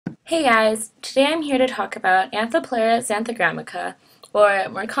Hey guys, today I'm here to talk about Anthoplera xanthogrammica, or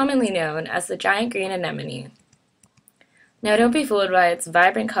more commonly known as the giant green anemone. Now don't be fooled by its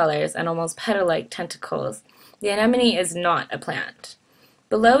vibrant colors and almost petal-like tentacles. The anemone is not a plant.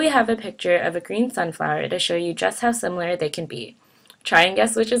 Below we have a picture of a green sunflower to show you just how similar they can be. Try and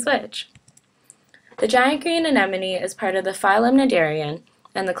guess which is which. The giant green anemone is part of the phylum Cnidarian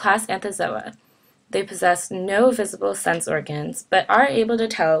and the class Anthozoa. They possess no visible sense organs, but are able to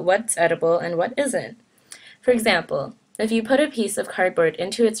tell what's edible and what isn't. For example, if you put a piece of cardboard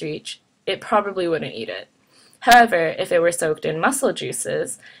into its reach, it probably wouldn't eat it. However, if it were soaked in mussel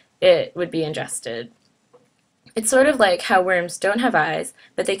juices, it would be ingested. It's sort of like how worms don't have eyes,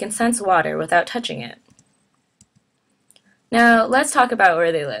 but they can sense water without touching it. Now, let's talk about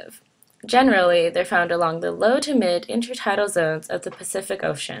where they live. Generally, they're found along the low to mid intertidal zones of the Pacific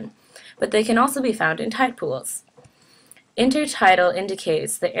Ocean, but they can also be found in tide pools. Intertidal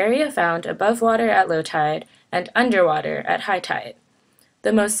indicates the area found above water at low tide and underwater at high tide.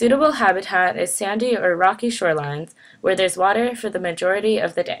 The most suitable habitat is sandy or rocky shorelines where there's water for the majority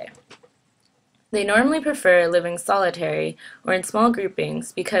of the day. They normally prefer living solitary or in small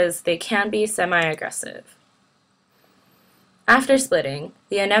groupings because they can be semi-aggressive. After splitting,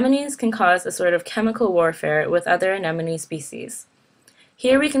 the anemones can cause a sort of chemical warfare with other anemone species.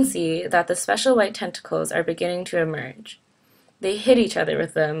 Here we can see that the special white tentacles are beginning to emerge. They hit each other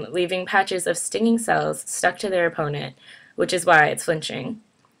with them, leaving patches of stinging cells stuck to their opponent, which is why it's flinching.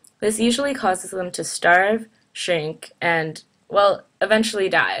 This usually causes them to starve, shrink, and, well, eventually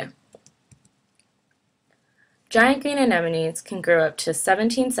die. Giant green anemones can grow up to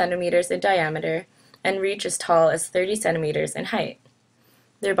 17 centimeters in diameter and reach as tall as 30 centimeters in height.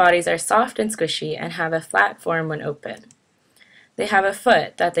 Their bodies are soft and squishy and have a flat form when open. They have a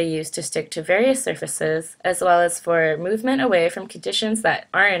foot that they use to stick to various surfaces, as well as for movement away from conditions that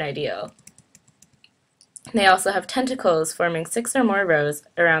aren't ideal. They also have tentacles forming 6 or more rows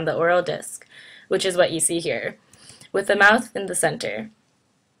around the oral disc, which is what you see here, with the mouth in the center.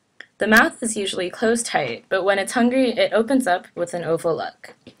 The mouth is usually closed tight, but when it's hungry, it opens up with an oval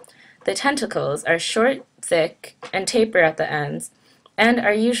look. The tentacles are short, thick, and taper at the ends, and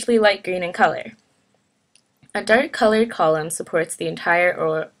are usually light green in color. A dark-colored column supports the entire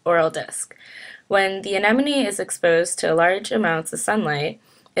oral disc. When the anemone is exposed to large amounts of sunlight,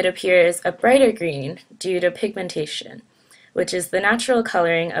 it appears a brighter green due to pigmentation, which is the natural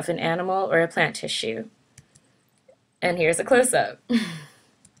coloring of an animal or a plant tissue. And here's a close-up.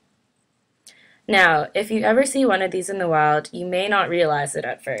 Now, if you ever see one of these in the wild, you may not realize it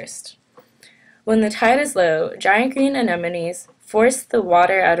at first. When the tide is low, giant green anemones force the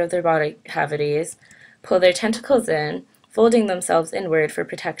water out of their body cavities, pull their tentacles in, folding themselves inward for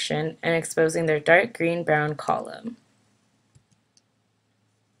protection and exposing their dark green-brown column.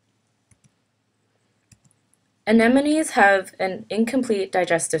 Anemones have an incomplete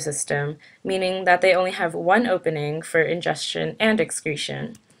digestive system, meaning that they only have one opening for ingestion and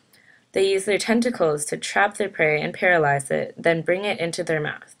excretion. They use their tentacles to trap their prey and paralyze it, then bring it into their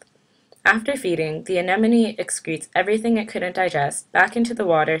mouth. After feeding, the anemone excretes everything it couldn't digest back into the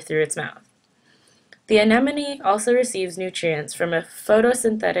water through its mouth. The anemone also receives nutrients from a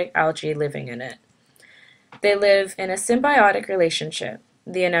photosynthetic algae living in it. They live in a symbiotic relationship,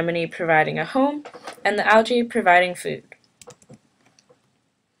 the anemone providing a home and the algae providing food.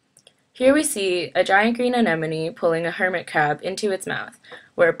 Here we see a giant green anemone pulling a hermit crab into its mouth,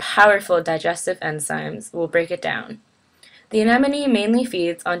 where powerful digestive enzymes will break it down. The anemone mainly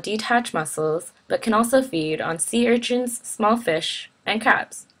feeds on detached mussels, but can also feed on sea urchins, small fish, and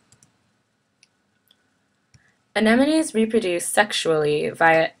crabs. Anemones reproduce sexually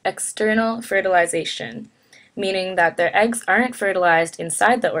via external fertilization, meaning that their eggs aren't fertilized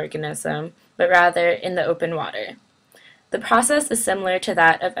inside the organism, but rather in the open water. The process is similar to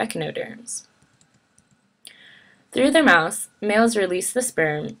that of echinoderms. Through their mouths, males release the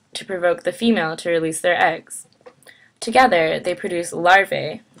sperm to provoke the female to release their eggs. Together, they produce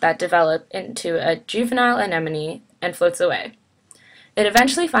larvae that develop into a juvenile anemone and floats away. It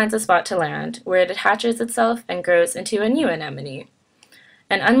eventually finds a spot to land, where it attaches itself and grows into a new anemone.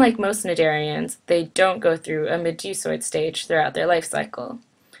 And unlike most cnidarians, they don't go through a medusoid stage throughout their life cycle.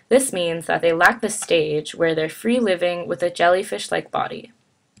 This means that they lack the stage where they're free-living with a jellyfish-like body.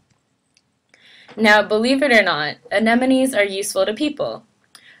 Now, believe it or not, anemones are useful to people.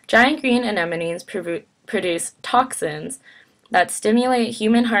 Giant green anemones produce toxins that stimulate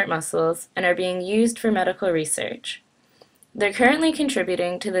human heart muscles and are being used for medical research. They're currently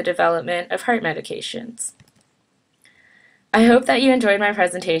contributing to the development of heart medications. I hope that you enjoyed my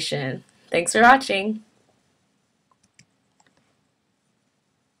presentation. Thanks for watching!